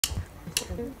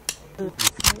They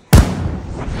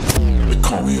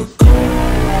call me a god.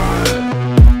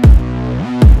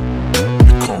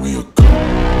 They call me a god.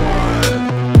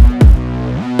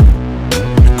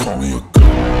 They call me a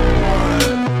god.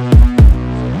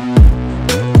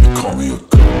 They call me a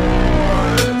god.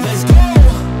 Let's go.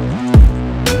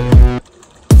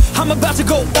 I'm about to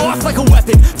go off like a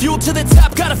weapon. Fuel to the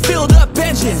top, got a filled up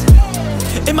engine.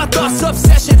 In my thoughts,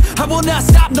 obsession, I will not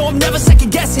stop, no, I'm never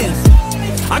second guessing.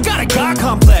 I got a God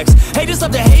complex. Haters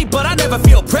love to hate, but I never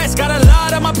feel pressed. Got a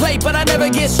lot on my plate, but I never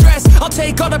get stressed. I'll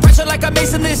take all the pressure like I'm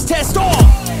acing this test.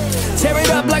 Tear it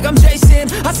up like I'm Jason.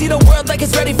 I see the world like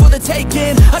it's ready for the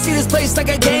taking. I see this place like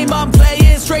a game I'm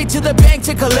playing. Straight to the bank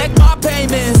to collect my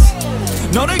payments.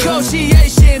 No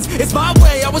negotiations, it's my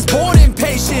way, I was born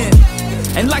impatient.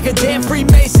 And like a damn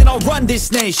Freemason, I'll run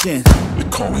this nation. They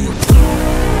call me a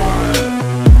god.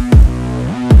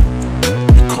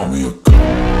 They call me a god.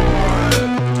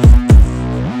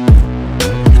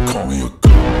 They call me a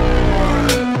god.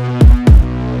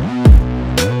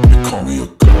 They call me a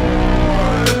god.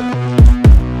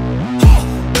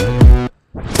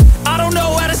 I don't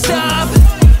know how to stop,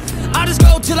 I just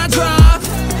go till I drop.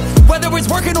 Whether it's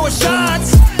working or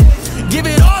shots, give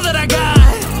it all that I got.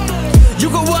 You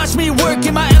can watch me work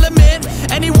in my element.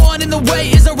 Anyone in the way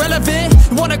is irrelevant.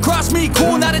 You wanna cross me,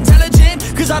 cool, not intelligent,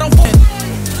 cause I don't fit.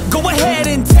 Go ahead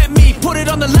and tempt me, put it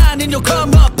on the line and you'll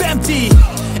come up empty.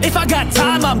 If I got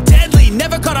time, I'm deadly.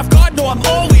 Never caught off guard, no, I'm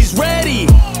always ready.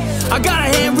 I got a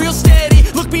hand real steady.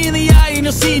 Look me in the eye and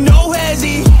you'll see no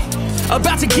hezzy.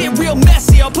 About to get real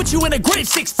messy. I'll put you in a grave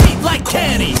 6 feet like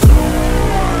Kenny.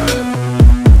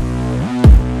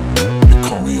 They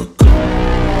call me a god.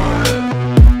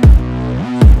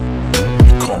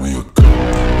 They call me a god.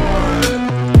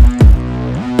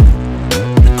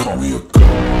 They call me a god.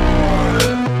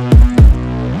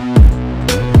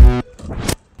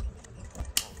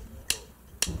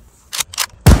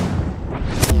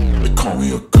 They call me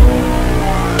a god.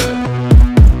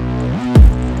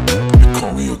 They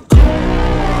call me a god.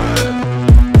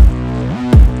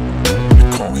 They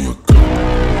call me a god.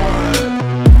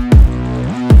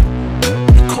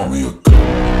 They call me a god.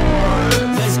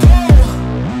 Let's go.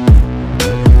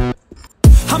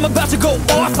 I'm about to go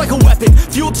off like a weapon.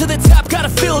 Fuel to the top, got a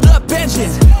filled up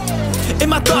engine. In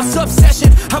my thoughts,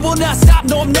 obsession, I will not stop,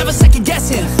 no, I'm never second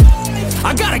guessing.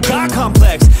 I got a God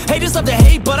complex. Haters love to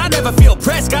hate, but I never feel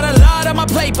pressed. Got a lot on my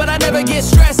plate, but I never get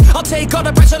stressed. I'll take all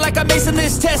the pressure like I'm acing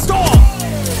this test.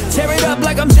 Tear it up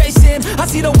like I'm Jason. I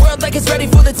see the world like it's ready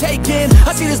for the taking.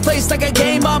 I see this place like a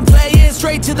game I'm playing.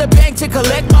 Straight to the bank to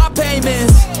collect my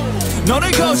payments. No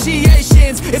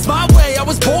negotiations, it's my way, I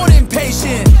was born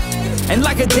impatient. And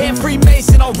like a damn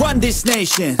Freemason, I'll run this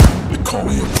nation. They call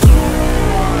me a god.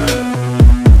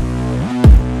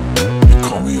 They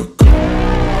call me a god.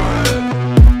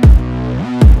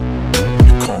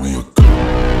 They call me a god.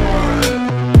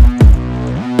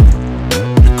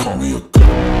 They call me a god.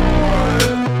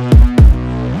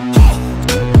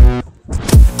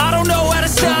 I don't know how to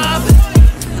stop,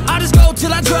 I just go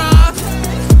till I drop.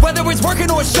 Whether it's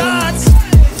working or shots,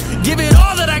 give it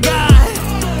all that I got.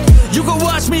 You can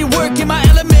watch me work in my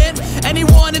element.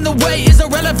 Anyone in the way is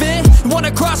irrelevant. You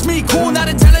wanna cross me, cool, not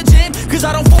intelligent, cause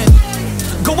I don't fit.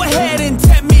 Go ahead and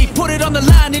tempt me, put it on the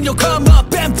line and you'll come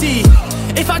up empty.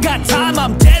 If I got time,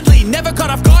 I'm deadly. Never caught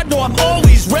off guard, no, I'm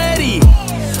always ready.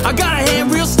 I got a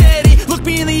hand real steady. Look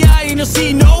me in the eye and you'll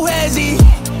see no hezzy.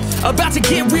 About to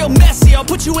get real messy. I'll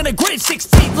put you in a grave 6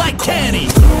 feet like Kenny.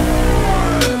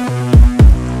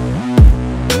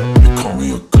 They call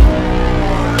me a god.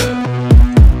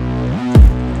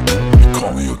 They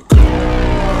call me a god.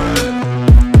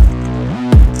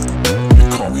 They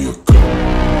call me a god.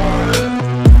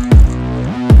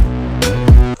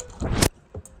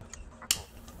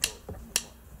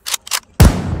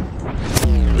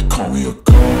 They call me a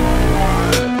god.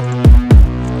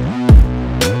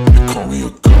 They call me a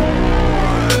god.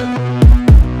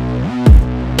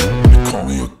 They call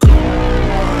me a god.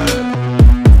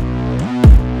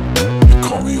 They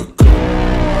call me a god.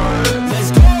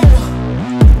 Let's go.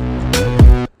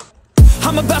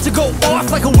 I'm about to go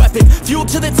off like a weapon. Fuel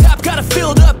to the top, got a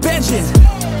filled up engine.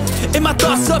 In my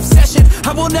thoughts, obsession,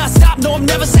 I will not stop, no, I'm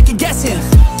never second guessing.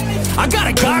 I got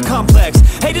a God complex.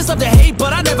 Haters love to hate,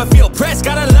 but I never feel pressed.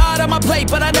 Got a lot on my plate,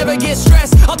 but I never get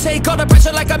stressed. I'll take all the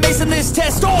pressure like I'm acing this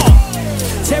test.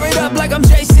 Tear it up like I'm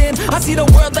Jason. I see the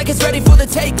world like it's ready for the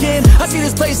taking. I see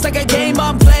this place like a game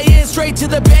I'm playing. Straight to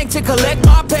the bank to collect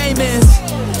my payments.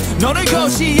 No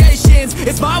negotiations,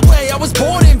 it's my way, I was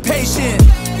born impatient.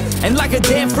 And like a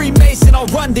damn Freemason, I'll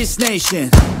run this nation.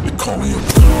 They call me a god.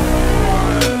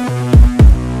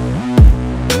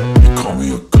 They call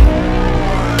me a god.